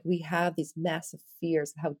We have these massive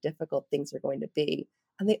fears of how difficult things are going to be,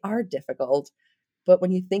 and they are difficult. But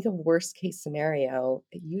when you think of worst case scenario,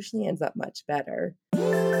 it usually ends up much better.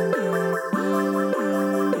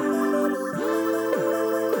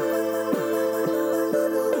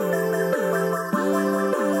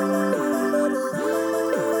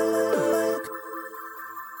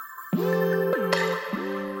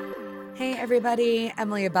 Hey everybody,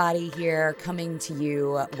 Emily Abadi here, coming to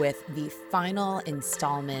you with the final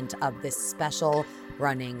installment of this special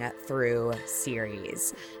Running Through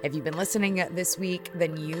series. If you've been listening this week,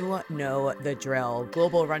 then you know the drill.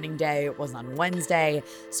 Global Running Day was on Wednesday,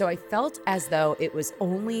 so I felt as though it was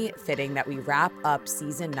only fitting that we wrap up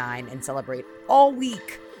season 9 and celebrate all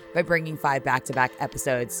week by bringing 5 back-to-back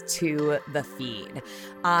episodes to the feed.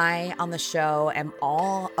 I, on the show, am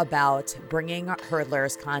all about bringing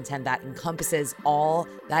hurdlers content that encompasses all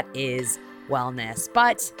that is wellness.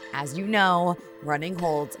 But as you know, running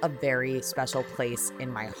holds a very special place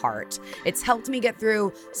in my heart. It's helped me get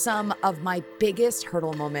through some of my biggest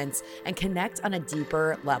hurdle moments and connect on a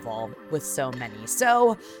deeper level with so many.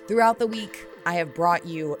 So throughout the week, I have brought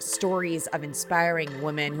you stories of inspiring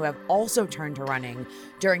women who have also turned to running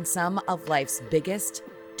during some of life's biggest,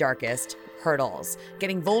 darkest hurdles,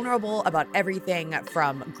 getting vulnerable about everything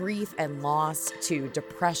from grief and loss to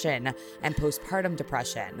depression and postpartum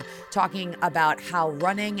depression, talking about how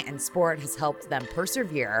running and sport has helped them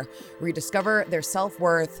persevere, rediscover their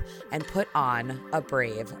self-worth, and put on a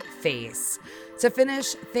brave face. To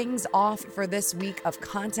finish things off for this week of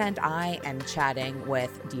content, I am chatting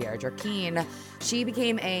with Deirdre Keene. She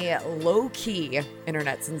became a low-key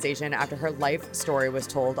internet sensation after her life story was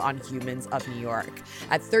told on Humans of New York.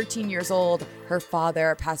 At 13 years old, her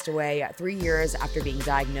father passed away 3 years after being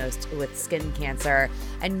diagnosed with skin cancer,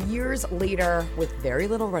 and years later, with very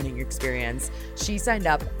little running experience, she signed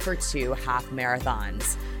up for 2 half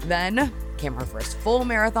marathons. Then came her first full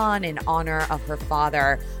marathon in honor of her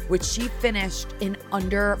father, which she finished in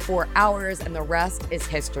under 4 hours, and the rest is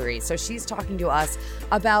history. So she's talking to us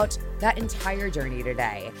about that entire journey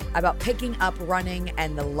today, about picking up running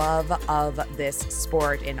and the love of this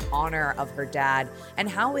sport in honor of her dad and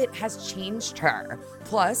how it has changed her.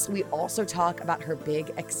 Plus, we also talk about her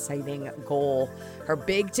big, exciting goal, her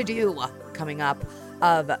big to-do coming up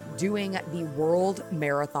of doing the World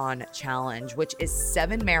Marathon Challenge, which is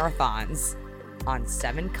 7 marathons on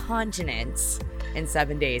 7 continents in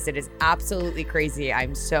 7 days. It is absolutely crazy.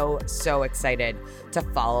 I'm so excited to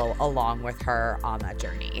follow along with her on that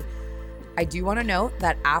journey. I do want to note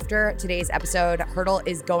that after today's episode, Hurdle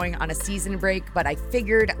is going on a season break, but I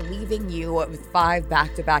figured leaving you with 5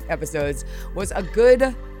 back-to-back episodes was a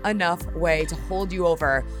good enough way to hold you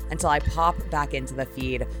over until I pop back into the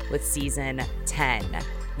feed with season 10.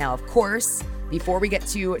 Now, of course, before we get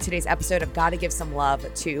to today's episode, I've got to give some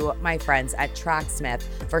love to my friends at Tracksmith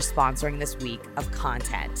for sponsoring this week of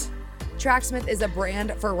content. Tracksmith is a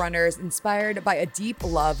brand for runners inspired by a deep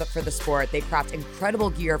love for the sport. They craft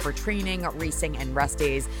incredible gear for training, racing, and rest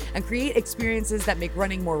days, and create experiences that make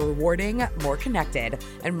running more rewarding, more connected,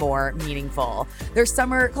 and more meaningful. Their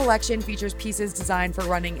summer collection features pieces designed for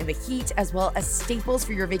running in the heat, as well as staples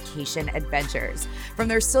for your vacation adventures. From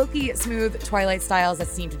their silky smooth twilight styles that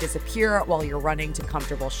seem to disappear while you're running to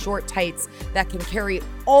comfortable short tights that can carry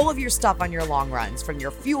all of your stuff on your long runs, from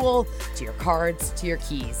your fuel to your cards to your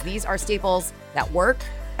keys. These are staples that work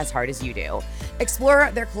as hard as you do.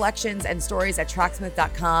 Explore their collections and stories at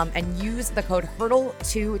tracksmith.com and use the code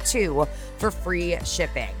HURDLE22 for free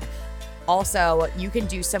shipping. Also, you can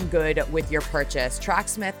do some good with your purchase.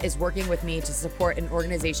 Tracksmith is working with me to support an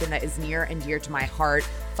organization that is near and dear to my heart.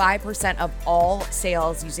 5% of all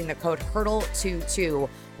sales using the code HURDLE22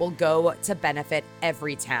 will go to benefit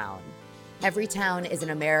Everytown. Everytown is an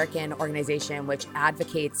American organization which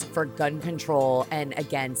advocates for gun control and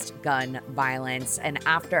against gun violence. And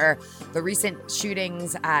after the recent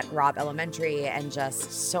shootings at Robb Elementary and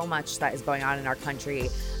just so much that is going on in our country,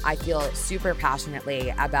 I feel super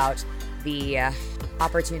passionately about the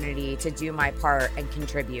opportunity to do my part and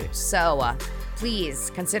contribute. So please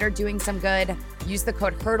consider doing some good. Use the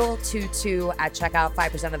code HURDLE22 at checkout.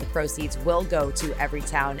 5% of the proceeds will go to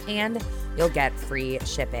Everytown, and you'll get free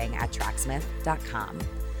shipping at tracksmith.com.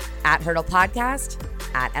 At Hurdle Podcast,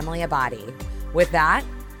 at Emily Abadi. With that,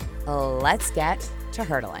 let's get to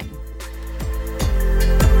hurdling.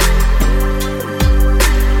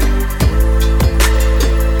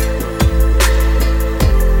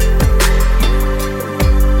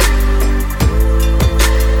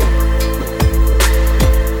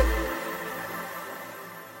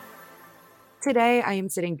 Today, I am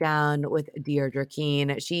sitting down with Deirdre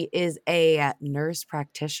Keene. She is a nurse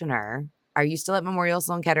practitioner Are you still at Memorial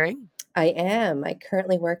Sloan Kettering? I am. I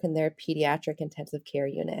currently work in their pediatric intensive care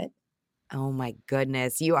unit. Oh my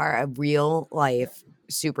goodness, you are a real life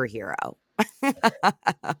superhero.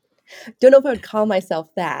 Don't know if I would call myself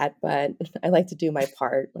that, but I like to do my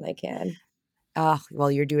part when I can. Oh, well,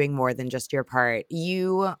 you're doing more than just your part.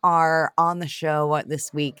 You are on the show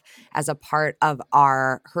this week as a part of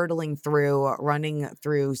our Hurdling Through, Running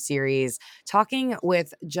Through series, talking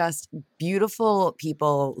with just beautiful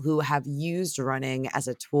people who have used running as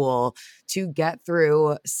a tool to get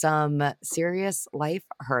through some serious life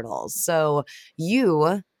hurdles. So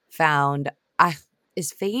you found.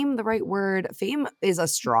 Is fame the right word? Fame is a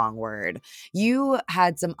strong word. You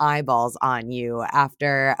had some eyeballs on you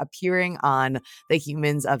after appearing on the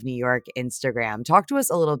Humans of New York Instagram. Talk to us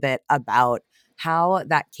a little bit about how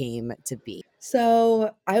that came to be.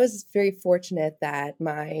 So I was very fortunate that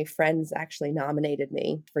my friends actually nominated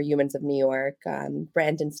me for Humans of New York.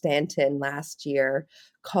 Brandon Stanton last year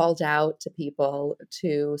called out to people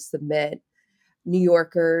to submit New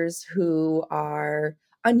Yorkers who are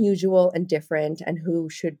unusual and different and who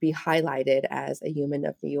should be highlighted as a human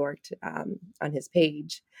of New York on his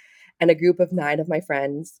page. And a group of 9 of my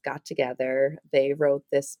friends got together. They wrote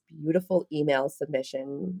this beautiful email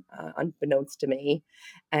submission, unbeknownst to me,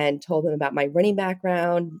 and told them about my running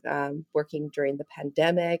background, working during the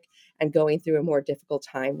pandemic, and going through a more difficult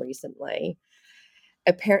time recently.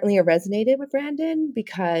 Apparently, it resonated with Brandon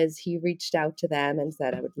because he reached out to them and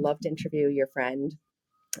said, "I would love to interview your friend.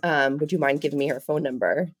 Would you mind giving me her phone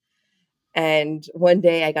number?" And one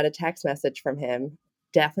day I got a text message from him.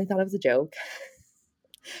 Definitely thought it was a joke.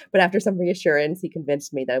 But after some reassurance, he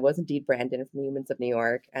convinced me that it was indeed Brandon from Humans of New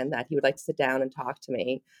York and that he would like to sit down and talk to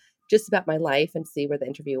me just about my life and see where the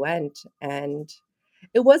interview went. And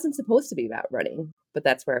it wasn't supposed to be about running, but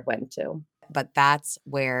that's where it went to. But that's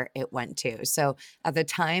where it went to. So at the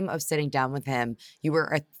time of sitting down with him, you were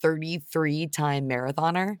a 33-time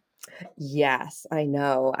marathoner. Yes, I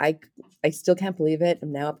know. I still can't believe it.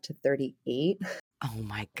 I'm now up to 38. Oh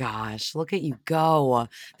my gosh, look at you go.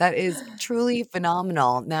 That is truly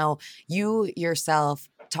phenomenal. Now, you yourself,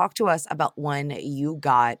 talk to us about when you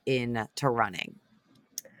got into running.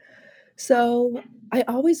 So I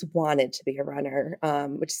always wanted to be a runner,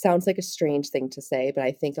 which sounds like a strange thing to say, but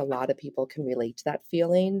I think a lot of people can relate to that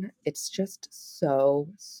feeling. It's just so,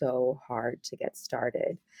 so hard to get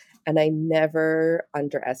started. And I never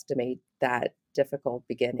underestimate that difficult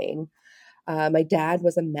beginning. My dad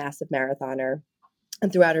was a massive marathoner.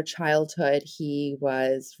 And throughout our childhood, he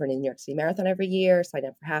was running the New York City Marathon every year, signed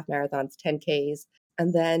up for half marathons, 10Ks.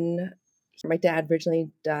 And then my dad originally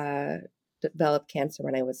developed cancer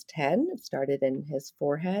when I was 10. It started in his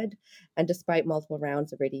forehead. And despite multiple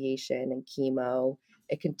rounds of radiation and chemo,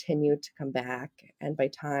 it continued to come back. And by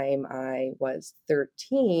time I was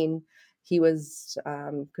 13, he was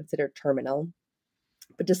considered terminal.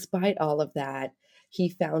 But despite all of that, he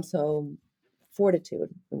found some fortitude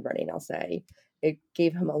in running, I'll say. It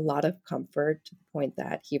gave him a lot of comfort to the point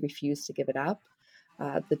that he refused to give it up.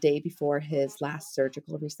 The day before his last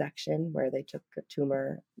surgical resection, where they took a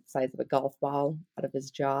tumor the size of a golf ball out of his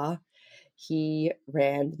jaw, he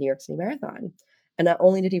ran the New York City Marathon. And not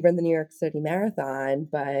only did he run the New York City Marathon,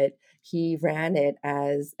 but he ran it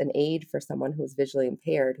as an aid for someone who was visually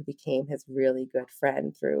impaired, who became his really good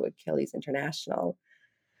friend through Achilles International.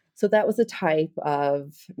 So that was the type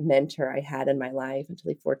of mentor I had in my life until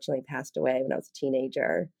he fortunately passed away when I was a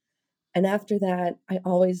teenager. And after that, I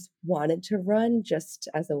always wanted to run just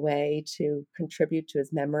as a way to contribute to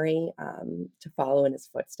his memory, to follow in his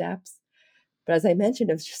footsteps. But as I mentioned,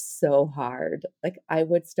 it was just so hard. Like I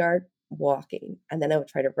would start walking and then I would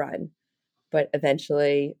try to run, but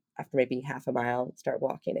eventually, after maybe half a mile, start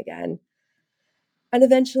walking again. And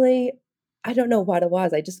eventually, I don't know what it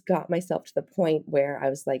was. I just got myself to the point where I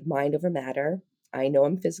was like, mind over matter. I know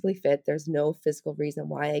I'm physically fit. There's no physical reason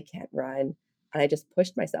why I can't run. And I just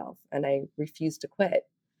pushed myself and I refused to quit.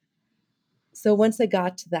 So once I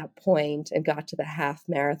got to that point and got to the half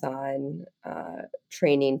marathon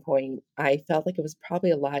training point, I felt like it was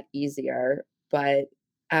probably a lot easier. But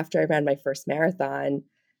after I ran my first marathon,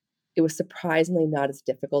 it was surprisingly not as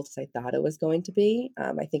difficult as I thought it was going to be.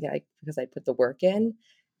 I think because I put the work in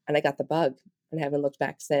and I got the bug and haven't looked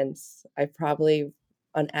back since. I've probably,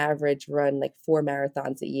 on average, run like 4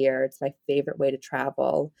 marathons a year. It's my favorite way to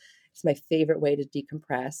travel. It's my favorite way to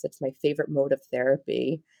decompress. It's my favorite mode of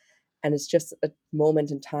therapy. And it's just a moment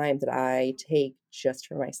in time that I take just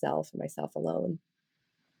for myself and myself alone.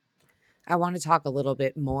 I want to talk a little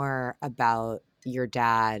bit more about your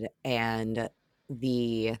dad and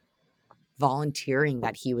the volunteering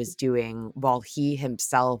that he was doing while he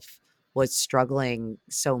himself was struggling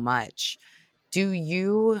so much. Do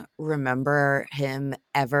you remember him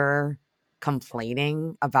ever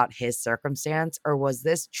complaining about his circumstance, or was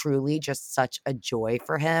this truly just such a joy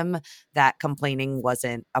for him that complaining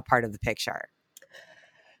wasn't a part of the picture?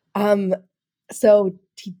 Um, so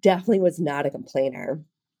he definitely was not a complainer,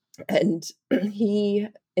 and he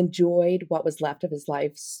enjoyed what was left of his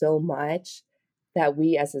life so much that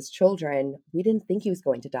we as his children, we didn't think he was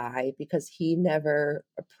going to die because he never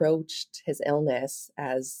approached his illness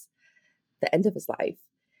as the end of his life.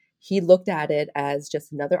 He looked at it as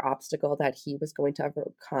just another obstacle that he was going to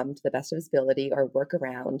overcome to the best of his ability or work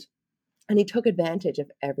around, and he took advantage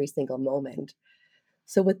of every single moment.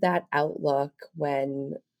 So with that outlook,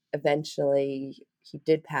 when eventually he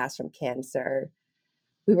did pass from cancer,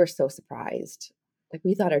 we were so surprised. Like,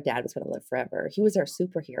 we thought our dad was going to live forever. He was our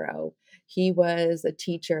superhero. He was a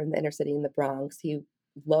teacher in the inner city in the Bronx. He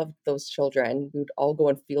loved those children. We would all go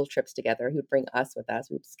on field trips together. He would bring us with us.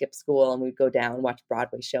 We'd skip school and we'd go down and watch a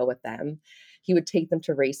Broadway show with them. He would take them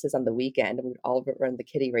to races on the weekend and we'd all run the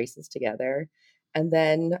kiddie races together. And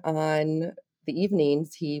then on the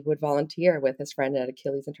evenings, he would volunteer with his friend at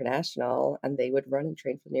Achilles International and they would run and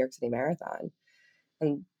train for the New York City Marathon.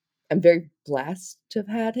 And I'm very blessed to have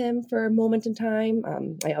had him for a moment in time.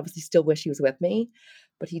 I obviously still wish he was with me,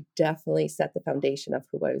 but he definitely set the foundation of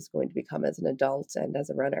who I was going to become as an adult and as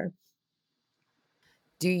a runner.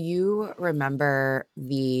 Do you remember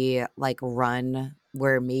the like run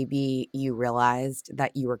where maybe you realized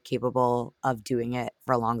that you were capable of doing it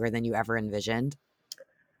for longer than you ever envisioned?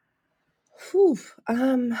 Whew,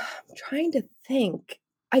 I'm trying to think.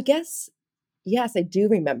 I guess yes, I do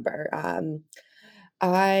remember.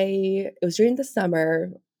 I it was during the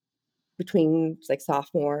summer between like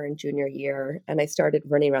sophomore and junior year, and I started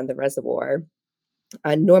running around the reservoir.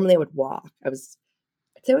 Normally, I would walk. I'd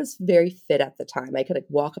say I was very fit at the time. I could like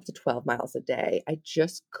walk up to 12 miles a day. I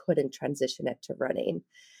just couldn't transition it to running.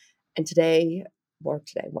 And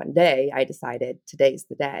one day, I decided today's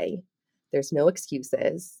the day. There's no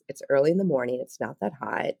excuses. It's early in the morning. It's not that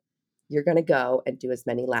hot. You're going to go and do as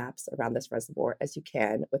many laps around this reservoir as you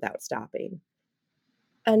can without stopping.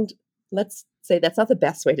 And let's say that's not the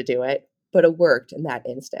best way to do it, but it worked in that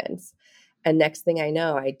instance. And next thing I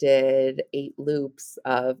know, I did 8 loops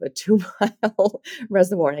of a 2-mile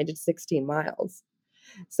reservoir and I did 16 miles.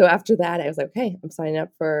 So after that, I was like, "Okay, I'm signing up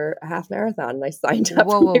for a half marathon." And I signed up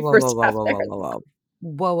Whoa, for whoa, my whoa, whoa, first whoa, half whoa, whoa, whoa, marathon. whoa.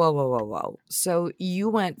 Whoa, whoa, whoa, whoa, whoa. So you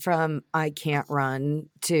went from I can't run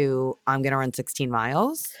to I'm gonna run 16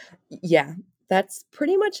 miles? Yeah, that's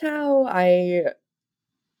pretty much how I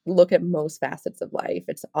look at most facets of life.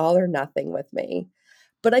 It's all or nothing with me.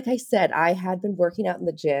 But like I said, I had been working out in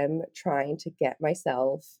the gym trying to get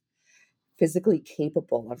myself physically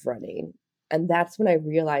capable of running. And that's when I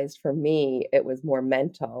realized for me, it was more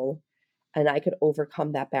mental and I could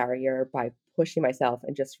overcome that barrier by pushing myself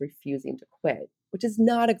and just refusing to quit, which is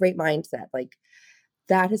not a great mindset. Like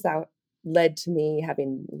that has led to me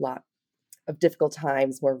having a lot of difficult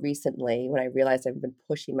times more recently when I realized I've been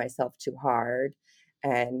pushing myself too hard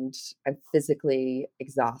and I'm physically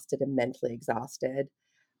exhausted and mentally exhausted.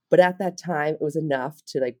 But at that time, it was enough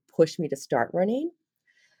to like push me to start running.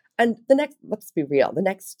 And let's be real, the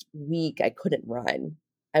next week I couldn't run.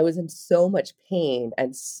 I was in so much pain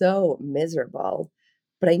and so miserable,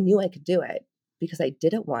 but I knew I could do it because I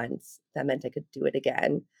did it once. That meant I could do it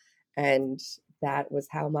again. And that was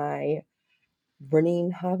how my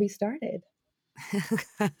running hobby started.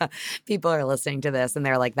 People are listening to this and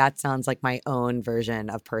they're like, that sounds like my own version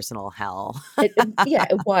of personal hell. Yeah,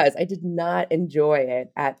 it was. I did not enjoy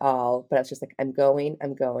it at all, but I was just like, I'm going,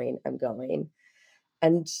 I'm going, I'm going.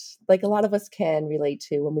 And like a lot of us can relate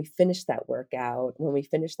to when we finish that workout, when we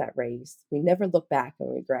finish that race, we never look back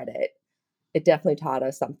and regret it. It definitely taught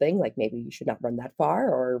us something like maybe you should not run that far,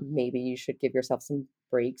 or maybe you should give yourself some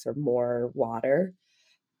breaks or more water.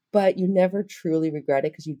 But you never truly regret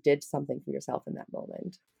it because you did something for yourself in that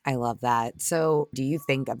moment. I love that. So, do you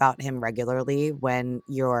think about him regularly when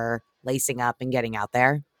you're lacing up and getting out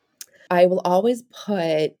there? I will always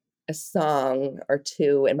put a song or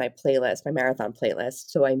 2 in my playlist, my marathon playlist,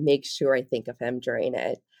 so I make sure I think of him during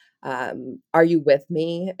it. "Are You With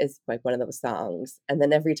Me" is, like, one of those songs, and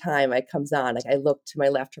then every time it comes on, like, I look to my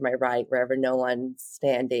left or my right, wherever no one's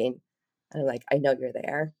standing, and I'm like, "I know you're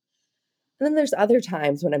there." And then there's other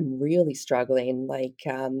times when I'm really struggling, like,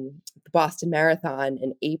 the Boston Marathon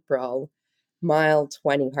in April, mile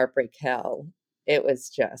 20, Heartbreak Hill. It was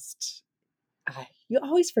just you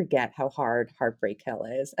always forget how hard Heartbreak Hill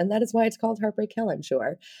is, and that is why it's called Heartbreak Hill, I'm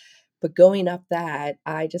sure. But going up that,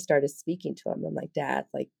 I just started speaking to him. I'm like, "Dad,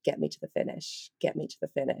 like, get me to the finish. Get me to the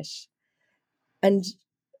finish." And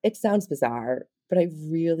It sounds bizarre, but I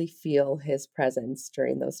really feel his presence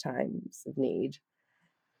during those times of need.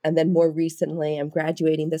 And then more recently, I'm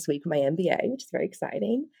graduating this week from my MBA, which is very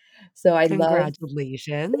exciting. So I love Thank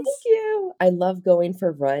Congratulations. you. I love going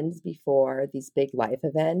for runs before these big life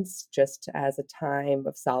events just as a time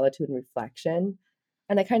of solitude and reflection.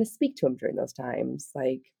 And I kind of speak to him during those times,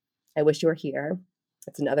 like, I wish you were here.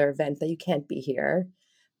 It's another event that you can't be here.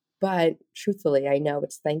 But truthfully, I know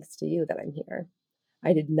it's thanks to you that I'm here.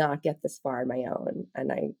 I did not get this far on my own,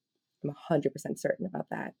 and I am 100% certain about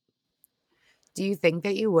that. Do you think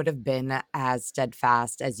that you would have been as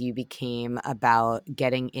steadfast as you became about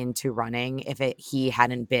getting into running if he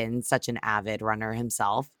hadn't been such an avid runner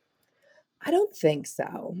himself? I don't think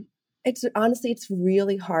so. It's honestly, it's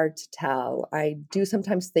really hard to tell. I do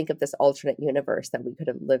sometimes think of this alternate universe that we could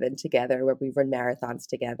have lived in together where we run marathons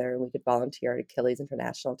together and we could volunteer at Achilles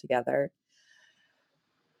International together.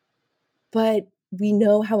 But we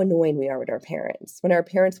know how annoying we are with our parents. When our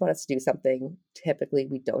parents want us to do something, typically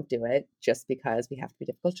we don't do it just because we have to be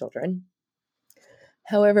difficult children.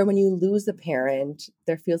 However, when you lose a parent,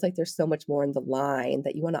 there feels like there's so much more in the line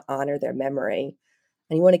that you want to honor their memory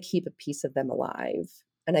and you want to keep a piece of them alive.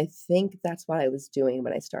 And I think that's what I was doing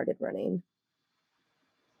when I started running.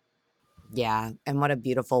 Yeah, and what a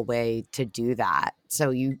beautiful way to do that.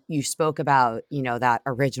 So you spoke about, that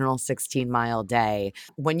original 16-mile day.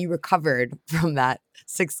 When you recovered from that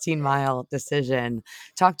 16-mile decision,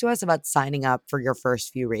 talk to us about signing up for your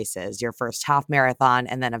first few races, your first half marathon,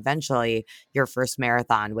 and then eventually your first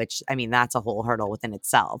marathon, which I mean, that's a whole hurdle within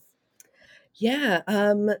itself. Yeah.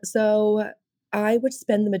 So I would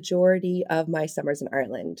spend the majority of my summers in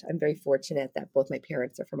Ireland. I'm very fortunate that both my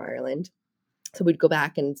parents are from Ireland. So we'd go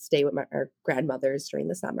back and stay with our grandmothers during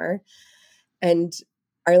the summer. And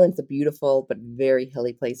Ireland's a beautiful but very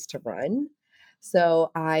hilly place to run.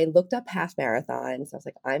 So I looked up half marathons. I was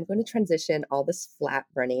like, I'm going to transition all this flat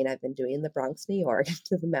running I've been doing in the Bronx, New York,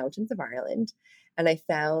 to the mountains of Ireland. And I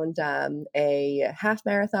found a half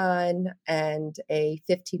marathon and a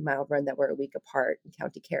 15-mile run that were a week apart in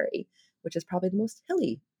County Kerry, which is probably the most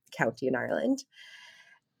hilly county in Ireland.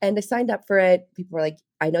 And I signed up for it. People were like,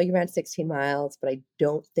 I know you ran 16 miles, but I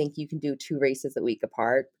don't think you can do two races a week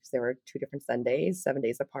apart because there were two different Sundays, 7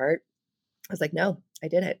 days apart. I was like, no, I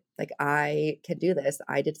did it. Like, I can do this.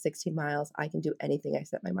 I did 16 miles. I can do anything I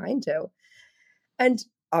set my mind to. And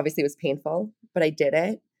obviously, it was painful, but I did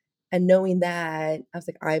it. And knowing that, I was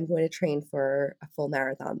like, I'm going to train for a full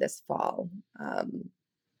marathon this fall. And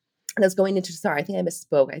I was going into, sorry, I think I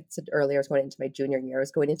misspoke. I said earlier I was going into my junior year. I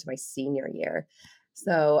was going into my senior year.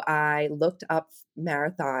 So I looked up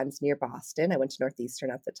marathons near Boston. I went to Northeastern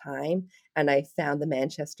at the time, and I found the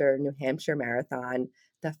Manchester, New Hampshire Marathon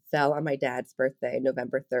that fell on my dad's birthday,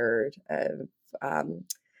 November 3rd of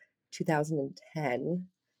 2010.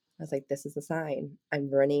 I was like, this is a sign. I'm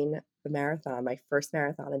running the marathon, my first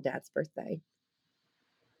marathon on dad's birthday.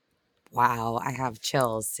 Wow, I have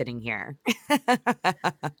chills sitting here.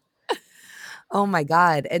 Oh my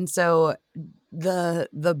god. And so the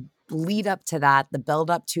lead up to that, the build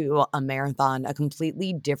up to a marathon, a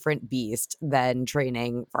completely different beast than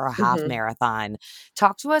training for a half Mhm. marathon.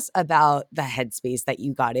 Talk to us about the headspace that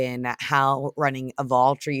you got in, how running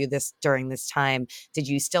evolved for you this during this time. Did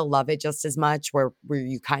you still love it just as much? Were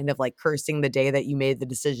you kind of like cursing the day that you made the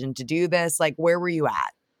decision to do this? Like where were you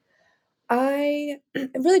at?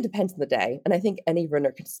 It really depends on the day, and I think any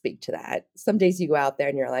runner can speak to that. Some days you go out there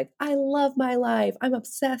and you're like, "I love my life. I'm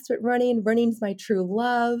obsessed with running. Running's my true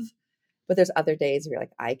love." But there's other days where you're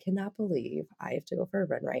like, "I cannot believe I have to go for a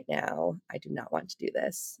run right now. I do not want to do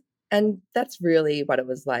this." And that's really what it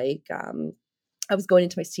was like. I was going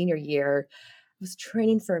into my senior year. I was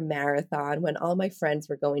training for a marathon when all my friends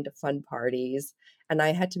were going to fun parties, and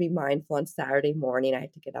I had to be mindful on Saturday morning. I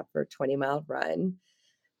had to get up for a 20-mile run.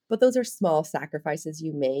 But those are small sacrifices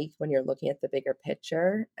you make when you're looking at the bigger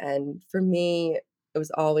picture. And for me, it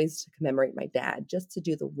was always to commemorate my dad, just to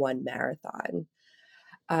do the one marathon.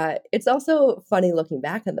 It's also funny looking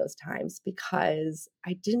back on those times because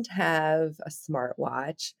I didn't have a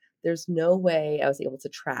smartwatch. There's no way I was able to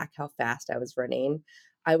track how fast I was running.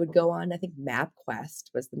 I would go on, I think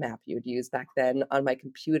MapQuest was the map you would use back then on my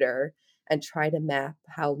computer and try to map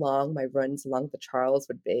how long my runs along the Charles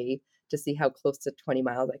would be to see how close to 20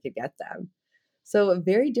 miles I could get them. So a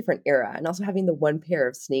very different era, and also having the one pair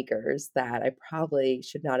of sneakers that I probably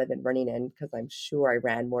should not have been running in because I'm sure I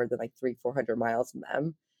ran more than like 300-400 miles in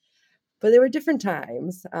them. But there were different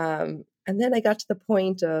times. And then I got to the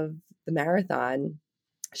point of the marathon,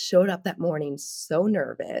 showed up that morning so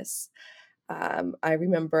nervous. I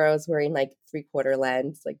remember I was wearing like three-quarter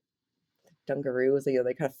lengths, like dungaroos, they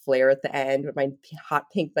kind of flare at the end with my hot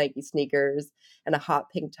pink Nike sneakers and a hot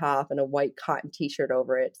pink top and a white cotton t-shirt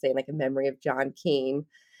over it saying like a memory of John Keane,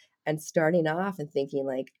 and starting off and thinking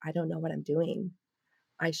like, I don't know what I'm doing.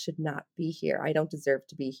 I should not be here. I don't deserve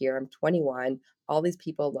to be here. I'm 21. All these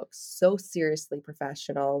people look so seriously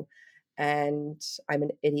professional, and I'm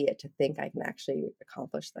an idiot to think I can actually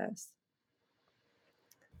accomplish this.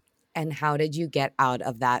 And how did you get out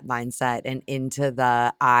of that mindset and into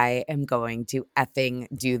the I am going to effing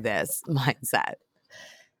do this mindset?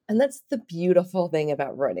 And that's the beautiful thing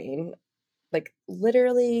about running. Like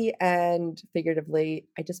literally and figuratively,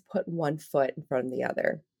 I just put one foot in front of the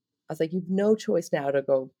other. I was like, you've no choice now to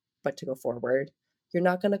go but to go forward. You're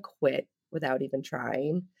not going to quit without even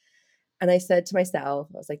trying. And I said to myself,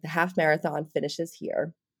 I was like, the half marathon finishes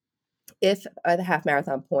here. If at the half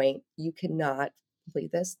marathon point you cannot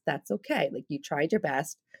complete this, that's okay. Like you tried your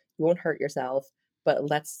best, you won't hurt yourself, but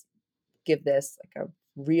let's give this like a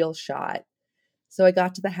real shot. So I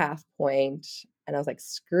got to the half point and I was like,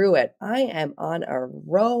 screw it. I am on a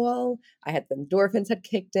roll. I had the endorphins had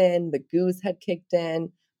kicked in, the goose had kicked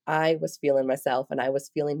in. I was feeling myself and I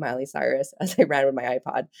was feeling Miley Cyrus as I ran with my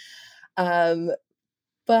iPod. Um,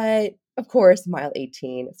 but of course, mile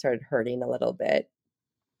 18, it started hurting a little bit.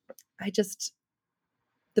 I just,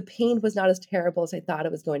 the pain was not as terrible as I thought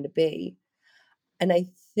it was going to be. And I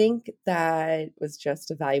think that was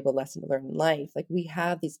just a valuable lesson to learn in life. Like we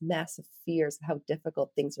have these massive fears of how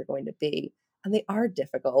difficult things are going to be, and they are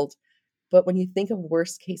difficult. But when you think of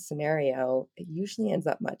worst case scenario, it usually ends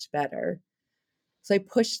up much better. So I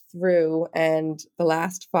pushed through, and the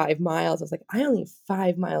last 5 miles, I was like, I only have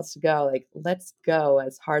 5 miles to go. Like, let's go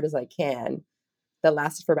as hard as I can. That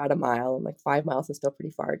lasted for about a mile. I'm like, 5 miles is still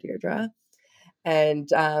pretty far, Deirdre. And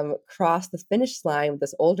crossed the finish line with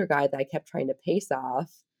this older guy that I kept trying to pace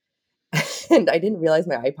off. And I didn't realize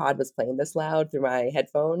my iPod was playing this loud through my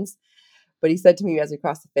headphones. But he said to me as we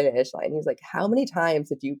crossed the finish line, he was like, how many times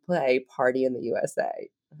did you play Party in the USA?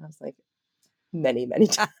 And I was like, many, many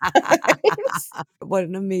times. What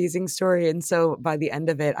an amazing story. And so by the end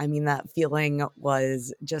of it, I mean, that feeling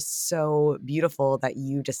was just so beautiful that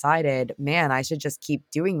you decided, man, I should just keep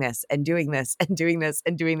doing this and doing this and doing this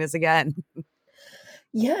and doing this again.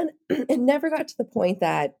 Yeah. And it never got to the point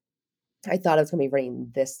that I thought I was going to be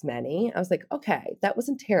running this many. I was like, okay, that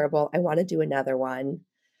wasn't terrible. I want to do another one.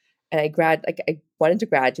 And I wanted to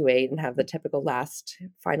graduate and have the typical last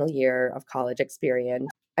final year of college experience.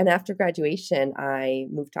 And after graduation, I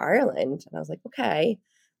moved to Ireland and I was like, okay,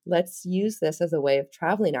 let's use this as a way of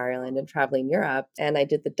traveling Ireland and traveling Europe. And I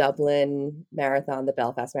did the Dublin Marathon, the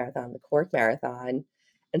Belfast Marathon, the Cork Marathon,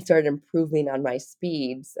 and started improving on my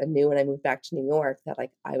speeds and knew when I moved back to New York that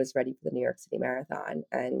like I was ready for the New York City Marathon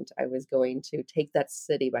and I was going to take that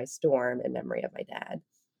city by storm in memory of my dad.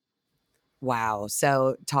 Wow.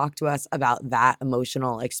 So talk to us about that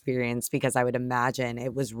emotional experience because I would imagine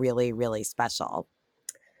it was really, really special.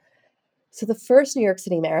 So the first New York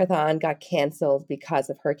City Marathon got canceled because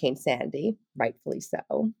of Hurricane Sandy, rightfully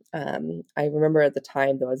so. I remember at the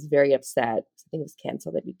time though I was very upset. I think it was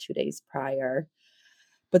canceled maybe 2 days prior.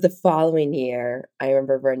 But the following year, I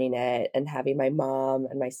remember running it and having my mom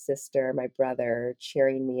and my sister, my brother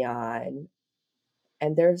cheering me on.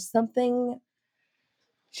 And there's something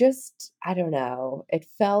just, I don't know, it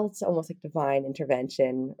felt almost like divine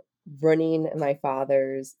intervention, running in my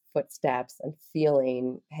father's footsteps and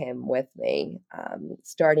feeling him with me.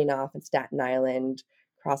 Starting off in Staten Island,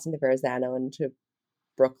 crossing the Verrazano into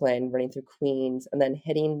Brooklyn, running through Queens, and then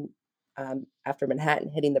hitting, after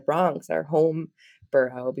Manhattan, hitting the Bronx, our home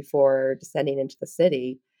borough, before descending into the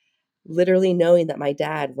city. Literally knowing that my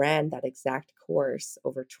dad ran that exact course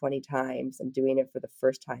over 20 times and doing it for the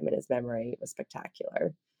first time in his memory was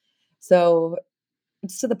spectacular. So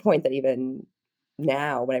it's to the point that even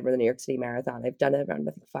now, when I run the New York City Marathon, I've done it around,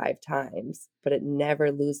 I think, 5 times, but it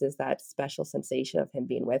never loses that special sensation of him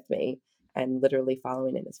being with me and literally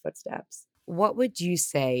following in his footsteps. What would you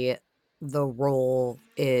say the role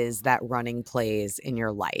is that running plays in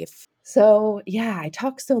your life? So, yeah, I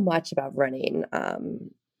talk so much about running.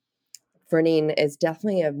 Running is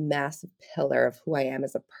definitely a massive pillar of who I am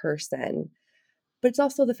as a person, but it's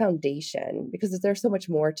also the foundation because there's so much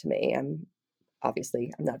more to me. I'm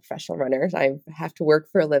not a professional runner. I have to work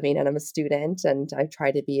for a living and I'm a student and I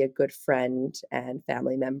try to be a good friend and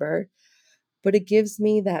family member. But it gives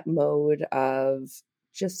me that mode of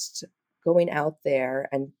just going out there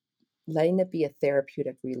and letting it be a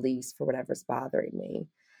therapeutic release for whatever's bothering me.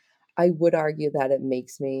 I would argue that it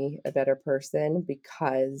makes me a better person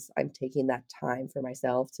because I'm taking that time for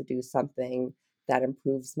myself to do something that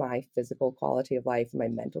improves my physical quality of life and my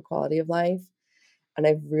mental quality of life. And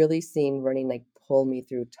I've really seen running like pull me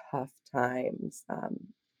through tough times.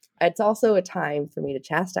 It's also a time for me to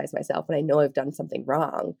chastise myself when I know I've done something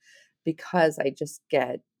wrong because I just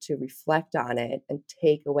get to reflect on it and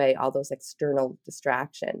take away all those external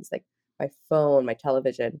distractions like my phone, my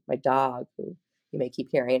television, my dog, who you may keep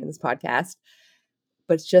hearing in this podcast.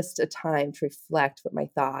 But it's just a time to reflect with my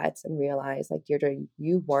thoughts and realize, like, Deirdre,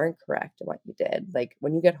 you weren't correct in what you did. Like,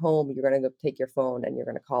 when you get home, you're going to go take your phone and you're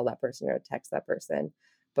going to call that person, you're going to text that person,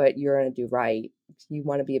 but you're going to do right. You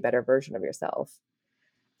want to be a better version of yourself.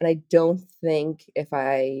 And I don't think if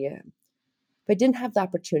I didn't have the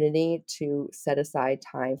opportunity to set aside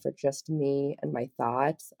time for just me and my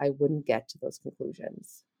thoughts, I wouldn't get to those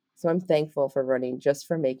conclusions. So I'm thankful for running just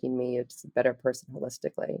for making me just a better person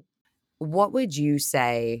holistically. What would you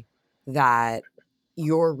say that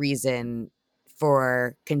your reason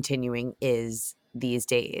for continuing is these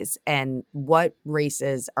days? And what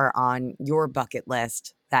races are on your bucket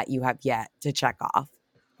list that you have yet to check off?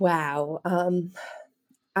 Wow.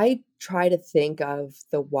 I try to think of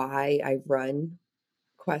the why I run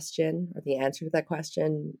question or the answer to that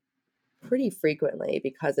question pretty frequently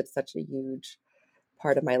because it's such a huge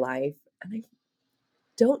part of my life. And I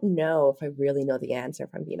don't know if I really know the answer, if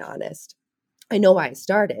I'm being honest. I know why I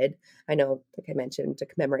started. I know, like I mentioned, to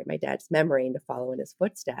commemorate my dad's memory and to follow in his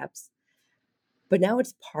footsteps. But now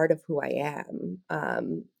it's part of who I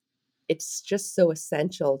am. It's just so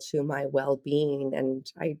essential to my well being. And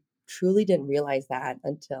I truly didn't realize that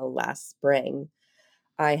until last spring.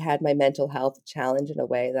 I had my mental health challenge in a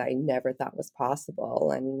way that I never thought was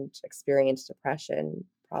possible and experienced depression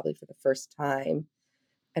probably for the first time.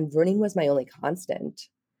 And running was my only constant.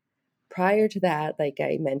 Prior to that, like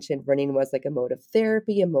I mentioned, running was like a mode of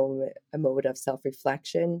therapy, a mode of self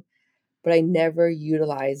reflection, but I never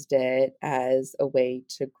utilized it as a way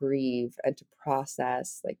to grieve and to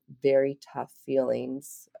process like very tough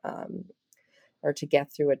feelings, or to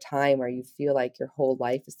get through a time where you feel like your whole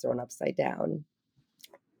life is thrown upside down.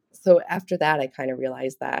 So after that, I kind of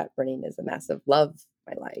realized that running is a massive love of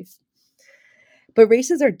my life. But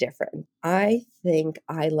races are different. I think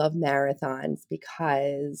I love marathons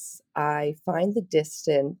because I find the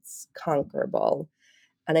distance conquerable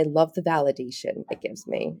and I love the validation it gives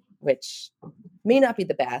me, which may not be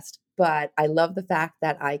the best, but I love the fact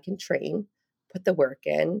that I can train, put the work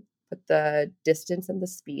in, put the distance and the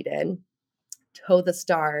speed in, toe the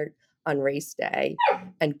start on race day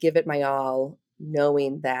and give it my all,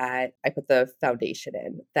 knowing that I put the foundation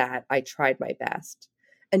in, that I tried my best.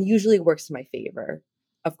 And usually it works in my favor.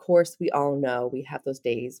 Of course, we all know we have those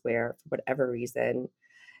days where, for whatever reason,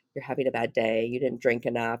 you're having a bad day, you didn't drink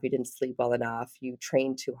enough, you didn't sleep well enough, you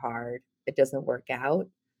trained too hard, it doesn't work out.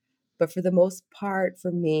 But for the most part,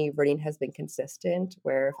 for me, running has been consistent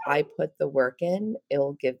where if I put the work in,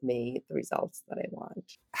 it'll give me the results that I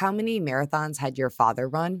want. How many marathons had your father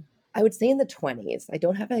run? I would say in the 20s. I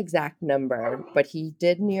don't have an exact number, but he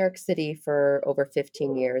did New York City for over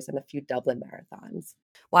 15 years and a few Dublin marathons.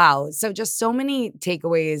 Wow. So, just so many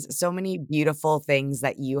takeaways, so many beautiful things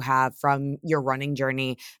that you have from your running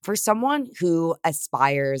journey. For someone who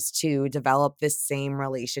aspires to develop this same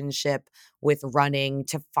relationship with running,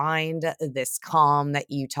 to find this calm that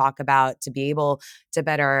you talk about, to be able to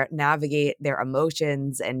better navigate their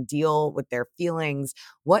emotions and deal with their feelings,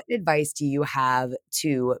 what advice do you have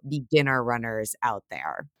to beginner runners out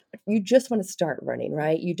there? You just want to start running,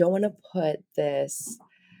 right? You don't want to put this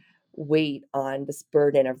weight on this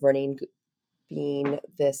burden of running being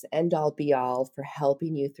this end all be all for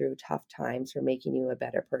helping you through tough times, for making you a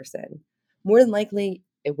better person. More than likely,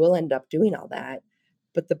 it will end up doing all that.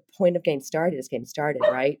 But the point of getting started is getting started,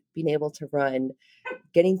 right? Being able to run,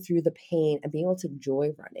 getting through the pain and being able to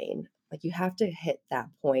enjoy running. Like you have to hit that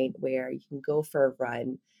point where you can go for a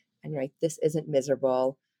run and you're like, this isn't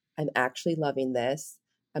miserable. I'm actually loving this.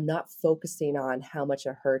 I'm not focusing on how much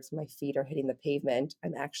it hurts my feet are hitting the pavement.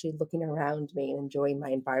 I'm actually looking around me and enjoying my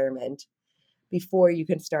environment before you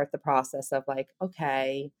can start the process of like,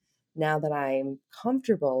 okay, now that I'm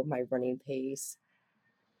comfortable with my running pace,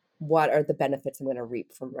 what are the benefits I'm going to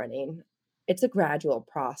reap from running? It's a gradual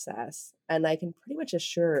process. And I can pretty much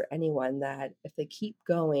assure anyone that if they keep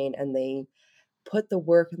going and they put the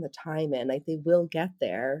work and the time in, like they will get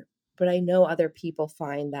there. But I know other people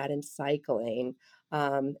find that in cycling,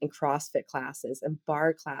 in CrossFit classes and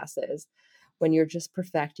bar classes, when you're just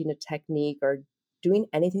perfecting a technique or doing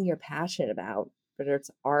anything you're passionate about, whether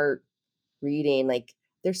it's art, reading, like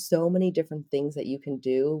there's so many different things that you can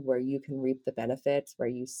do where you can reap the benefits, where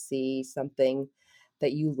you see something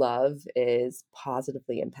that you love is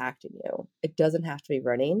positively impacting you. It doesn't have to be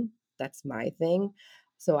running. That's my thing.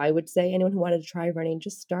 So I would say anyone who wanted to try running,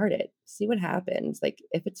 just start it. See what happens. Like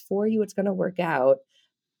if it's for you, it's going to work out,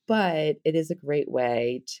 but it is a great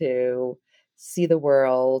way to see the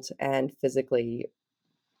world and physically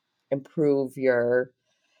improve your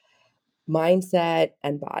mindset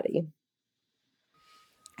and body.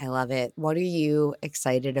 I love it. What are you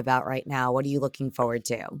excited about right now? What are you looking forward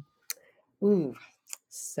to? Ooh,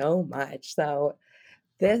 so much. So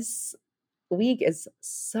this week is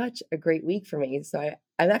such a great week for me. So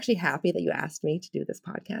I'm actually happy that you asked me to do this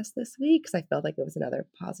podcast this week because I felt like it was another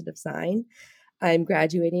positive sign. I'm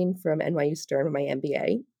graduating from NYU Stern with my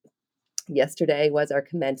MBA. Yesterday was our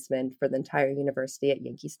commencement for the entire university at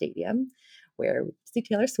Yankee Stadium, where we see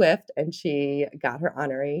Taylor Swift, and she got her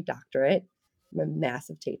honorary doctorate. I'm a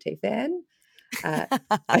massive Tay Tay fan. Uh,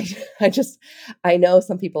 I, I just, I know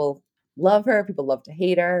some people love her, people love to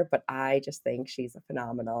hate her, but I just think she's a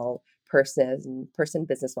phenomenal person,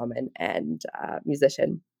 businesswoman, and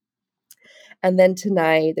musician. And then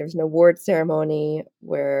tonight, there's an award ceremony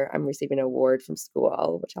where I'm receiving an award from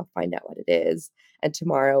school, which I'll find out what it is. And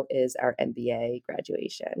tomorrow is our MBA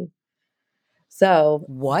graduation. So,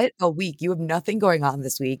 What a week. You have nothing going on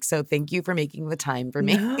this week. So thank you for making the time for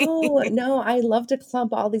me. no, no, I love to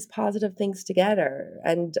clump all these positive things together.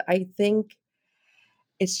 And I think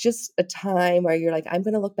it's just a time where you're like, I'm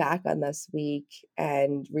going to look back on this week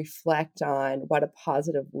and reflect on what a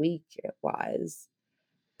positive week it was.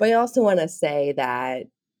 But I also want to say that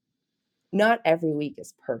not every week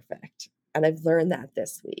is perfect. And I've learned that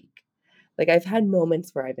this week. Like, I've had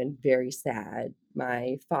moments where I've been very sad.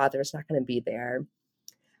 My father's not going to be there.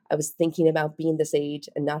 I was thinking about being this age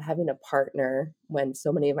and not having a partner when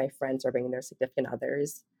so many of my friends are bringing their significant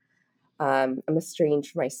others. I'm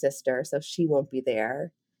estranged from my sister, so she won't be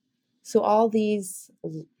there. So, all these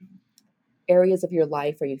areas of your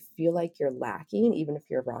life where you feel like you're lacking, even if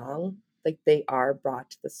you're wrong, like they are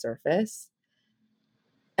brought to the surface.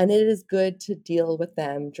 And it is good to deal with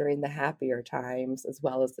them during the happier times as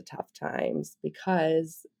well as the tough times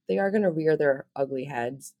because they are going to rear their ugly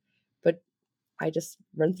heads. But I just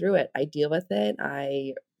run through it. I deal with it.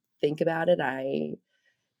 I think about it. I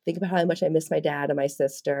think about how much I miss my dad and my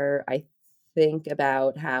sister. I think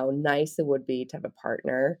about how nice it would be to have a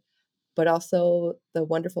partner, but also the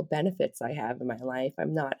wonderful benefits I have in my life.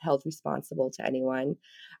 I'm not held responsible to anyone.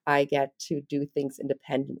 I get to do things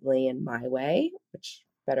independently in my way, which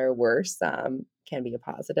better or worse can be a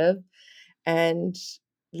positive. And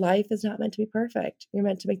life is not meant to be perfect. You're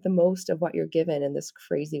meant to make the most of what you're given in this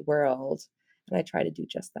crazy world. And I try to do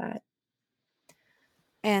just that.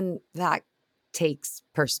 And that takes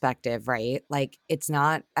perspective, right? Like, it's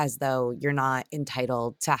not as though you're not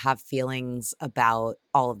entitled to have feelings about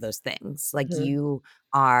all of those things. Like, Mhm. you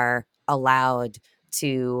are allowed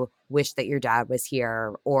to wish that your dad was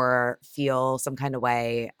here or feel some kind of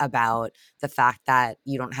way about the fact that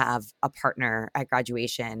you don't have a partner at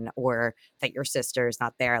graduation or that your sister is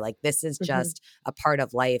not there. Like, this is Mhm. just a part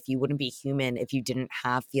of life. You wouldn't be human if you didn't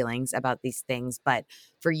have feelings about these things. But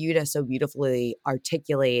for you to so beautifully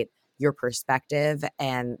articulate your perspective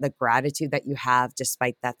and the gratitude that you have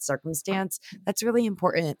despite that circumstance, that's really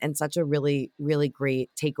important and such a really, really great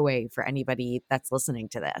takeaway for anybody that's listening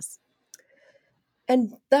to this.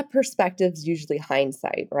 And that perspective's usually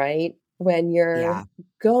hindsight, right? When you're Yeah,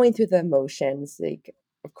 going through the emotions, like,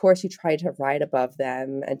 of course, you try to ride above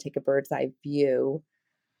them and take a bird's eye view.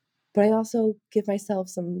 But I also give myself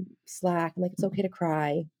some slack. I'm like, it's okay to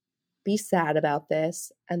cry, be sad about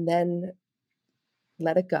this, and then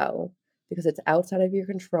let it go because it's outside of your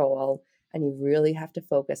control. And you really have to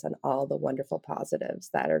focus on all the wonderful positives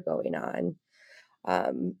that are going on.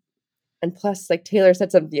 Um, and plus, like Taylor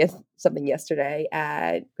said something yesterday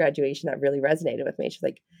at graduation that really resonated with me. She's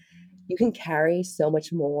like, you can carry so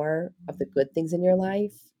much more of the good things in your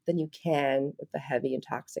life than you can with the heavy and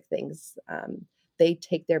toxic things. They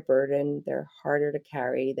take their burden, they're harder to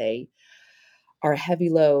carry, they are a heavy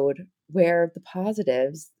load. Where the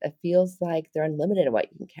positives, it feels like they're unlimited in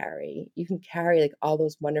what you can carry. You can carry like all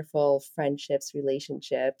those wonderful friendships,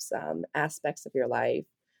 relationships, aspects of your life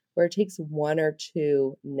where it takes one or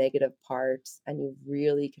two negative parts and you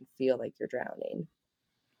really can feel like you're drowning.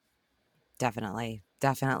 definitely.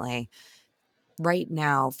 Definitely. Right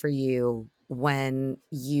now, for you, when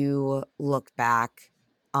you look back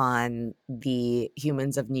on the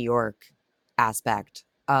Humans of New York aspect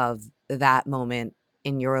of that moment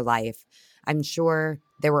in your life, I'm sure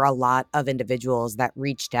there were a lot of individuals that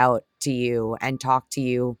reached out to you and talked to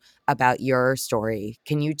you about your story.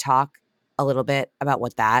 Can you talk a little bit about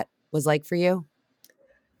what that was like for you?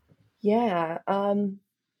 Yeah.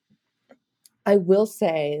 I will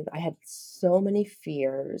say I had so many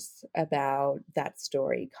fears about that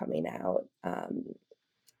story coming out.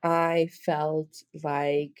 I felt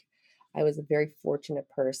like I was a very fortunate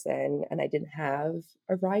person and I didn't have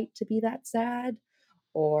a right to be that sad,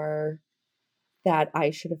 or that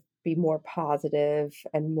I should have be more positive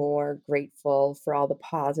and more grateful for all the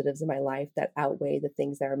positives in my life that outweigh the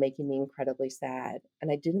things that are making me incredibly sad.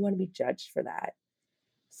 And I didn't want to be judged for that.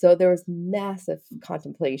 So there was massive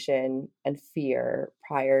contemplation and fear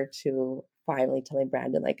prior to finally telling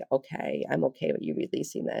Brandon, like, okay, I'm okay with you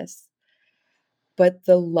releasing this. But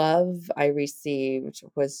the love I received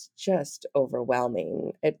was just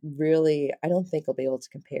overwhelming. It really, I don't think I'll be able to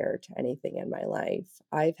compare to anything in my life.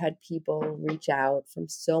 I've had people reach out from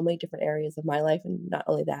so many different areas of my life, and not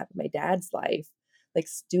only that, but my dad's life, like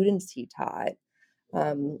students he taught.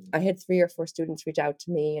 I had 3 or 4 students reach out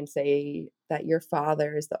to me and say that your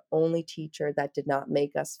father is the only teacher that did not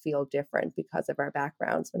make us feel different because of our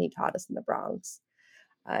backgrounds when he taught us in the Bronx.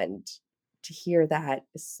 And to hear that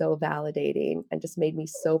is so validating and just made me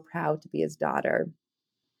so proud to be his daughter.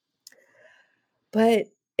 But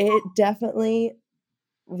it definitely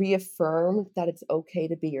reaffirmed that it's okay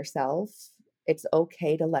to be yourself. It's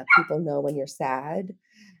okay to let people know when you're sad.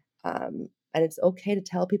 And it's okay to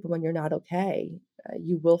tell people when you're not okay.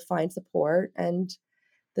 You will find support, and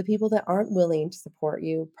the people that aren't willing to support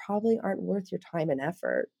you probably aren't worth your time and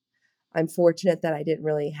effort. I'm fortunate that I didn't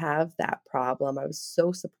really have that problem. I was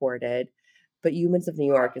so supported. But Humans of New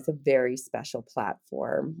York is a very special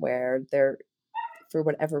platform where there, for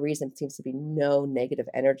whatever reason, seems to be no negative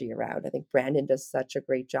energy around. I think Brandon does such a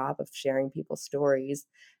great job of sharing people's stories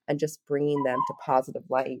and just bringing them to positive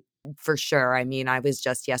light. For sure. I mean, I was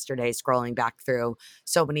just yesterday scrolling back through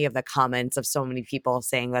so many of the comments of so many people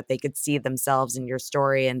saying that they could see themselves in your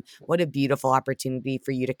story. And what a beautiful opportunity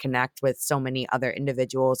for you to connect with so many other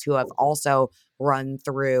individuals who have also run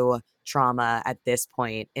through trauma at this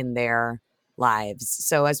point in their lives.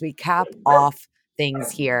 So, as we cap off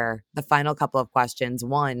things here, the final couple of questions.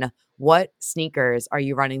 One, what sneakers are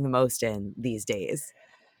you running the most in these days?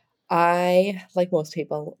 I, like most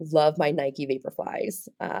people, love my Nike Vaporflies.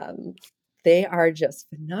 They are just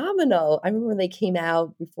phenomenal. I remember when they came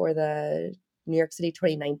out before the New York City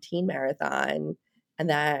 2019 marathon, and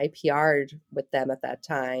that I PR'd with them at that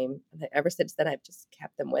time. And ever since then, I've just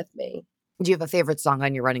kept them with me. Do you have a favorite song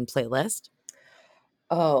on your running playlist?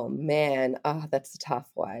 Oh man, that's a tough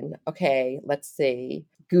one. Okay, let's see.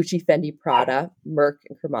 Gucci, Fendi, Prada, Merck,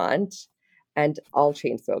 and Cremant, and All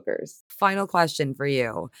Chainsmokers. Final question for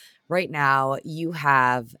you. Right now, you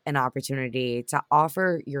have an opportunity to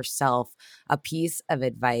offer yourself a piece of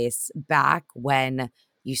advice back when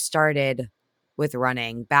you started with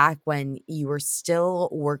running, back when you were still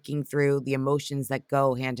working through the emotions that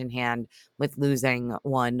go hand in hand with losing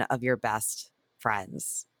one of your best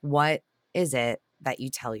friends. What is it that you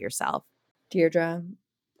tell yourself? Deirdre,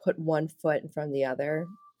 put one foot in front of the other.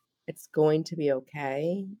 It's going to be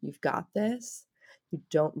okay. You've got this. You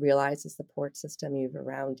don't realize the support system you've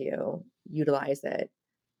around you. Utilize it.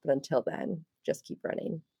 But until then, just keep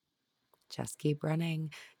running. Just keep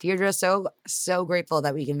running. Deirdre, so grateful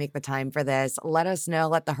that we can make the time for this. Let us know,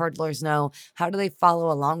 let the hurdlers know. How do they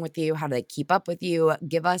follow along with you? How do they keep up with you?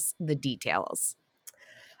 Give us the details.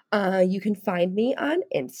 You can find me on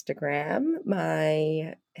Instagram.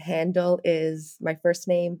 My handle is my first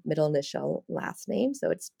name, middle initial, last name.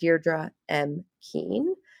 So it's Deirdre M.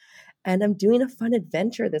 Keen. And I'm doing a fun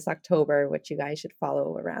adventure this October, which you guys should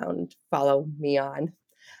follow me on.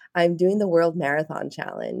 I'm doing the World Marathon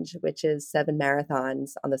Challenge, which is 7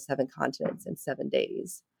 marathons on the 7 continents in 7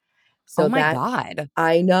 days. Oh So my that, God.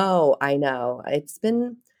 I know. It's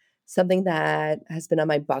been something that has been on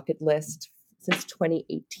my bucket list since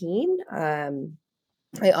 2018.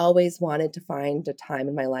 I always wanted to find a time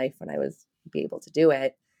in my life when I was be able to do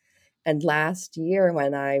it. And last year,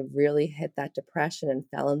 when I really hit that depression and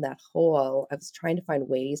fell in that hole, I was trying to find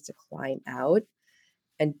ways to climb out.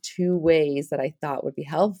 And 2 ways that I thought would be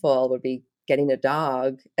helpful would be getting a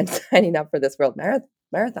dog and signing up for this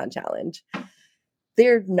Marathon Challenge.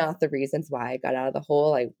 They're not the reasons why I got out of the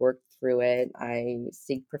hole. I worked through it. I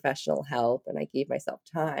seek professional help and I gave myself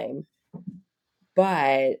time.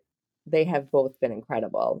 But they have both been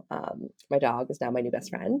incredible. My dog is now my new best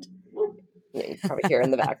friend. You can probably hear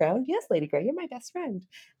in the background. Yes, Lady Grey, you're my best friend.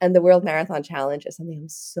 And the World Marathon Challenge is something I'm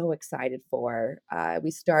so excited for.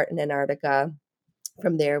 We start in Antarctica.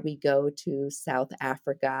 From there, we go to South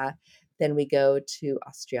Africa. Then we go to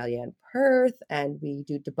Australia and Perth, and we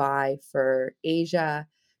do Dubai for Asia,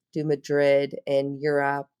 do Madrid in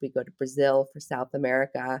Europe. We go to Brazil for South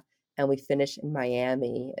America, and we finish in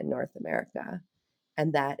Miami in North America.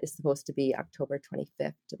 And that is supposed to be October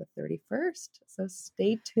 25th to the 31st. So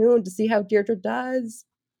stay tuned to see how Deirdre does.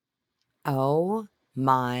 Oh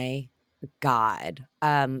my God.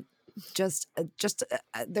 There's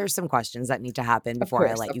some questions that need to happen Of before I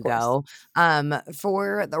course, let of you course. go.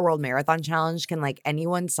 For the World Marathon Challenge, can like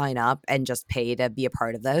anyone sign up and just pay to be a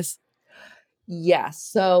part of this? Yes.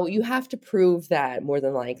 So you have to prove that more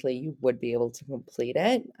than likely you would be able to complete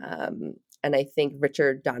it. And I think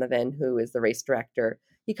Richard Donovan, who is the race director,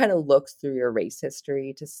 he kind of looks through your race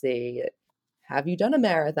history to see, have you done a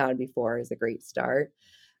marathon before is a great start.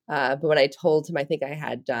 But when I told him I think I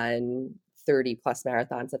had done 30 plus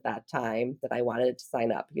marathons at that time that I wanted to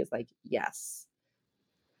sign up, he was like, yes,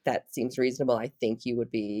 that seems reasonable. I think you would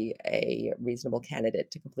be a reasonable candidate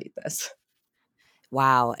to complete this.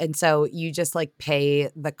 Wow. And so you just like pay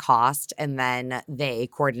the cost and then they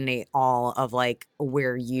coordinate all of like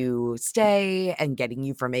where you stay and getting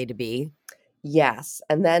you from A to B. Yes.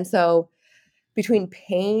 And then so between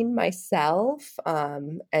paying myself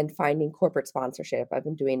and finding corporate sponsorship, I've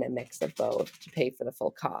been doing a mix of both to pay for the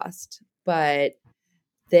full cost. But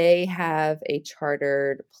they have a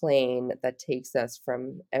chartered plane that takes us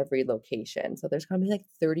from every location. So there's going to be like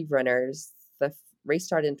 30 runners. The race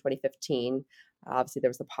started in 2015. Obviously, there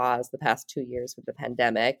was a pause the past 2 years with the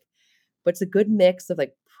pandemic, but it's a good mix of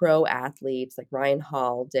like pro athletes. Like Ryan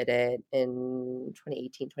Hall did it in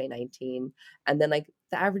 2018, 2019, and then like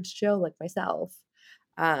the average Joe like myself.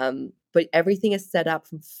 But everything is set up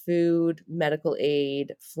from food, medical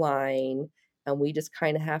aid, flying, and we just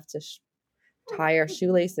kind of have to tie our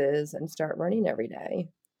shoelaces and start running every day.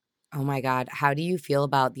 Oh my God. How do you feel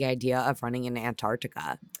about the idea of running in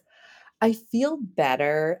Antarctica? I feel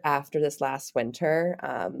better after this last winter.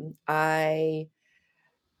 I'm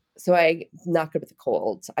not good with the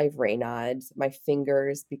cold. I have Raynaud's. My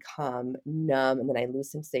fingers become numb, and then I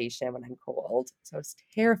lose sensation when I'm cold. So I was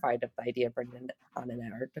terrified of the idea of running on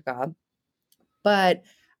Antarctica. But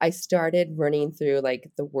I started running through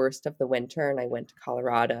like the worst of the winter, and I went to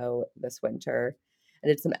Colorado this winter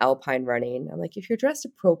and did some alpine running. I'm like, if you're dressed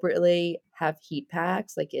appropriately, have heat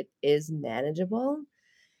packs, like it is manageable.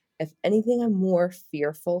 If anything, I'm more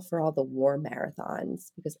fearful for all the warm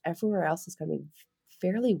marathons because everywhere else is going to be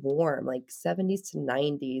fairly warm, like 70s to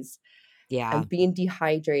 90s, Yeah. and being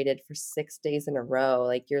dehydrated for 6 days in a row,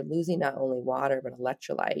 like you're losing not only water but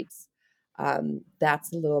electrolytes.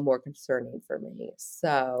 That's a little more concerning for me.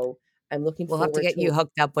 So I'm looking We'll have to forward get you to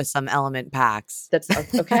hooked up with some element packs. that's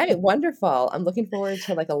okay, wonderful. I'm looking forward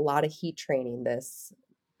to like a lot of heat training this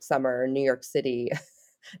summer in New York City,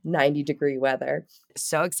 90-degree weather.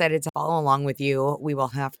 So excited to follow along with you. We will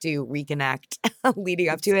have to reconnect leading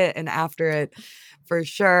up to it and after it for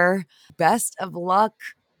sure. Best of luck,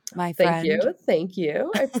 my Thank friend. you. Thank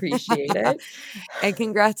you. I appreciate it. And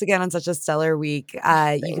congrats again on such a stellar week. You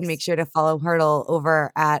can make Thanks. sure to follow Hurdle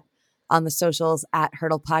over at on the socials at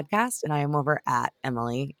Hurdle Podcast. And I am over at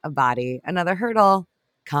Emily Abadi. Another hurdle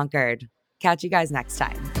conquered. Catch you guys next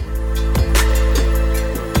time.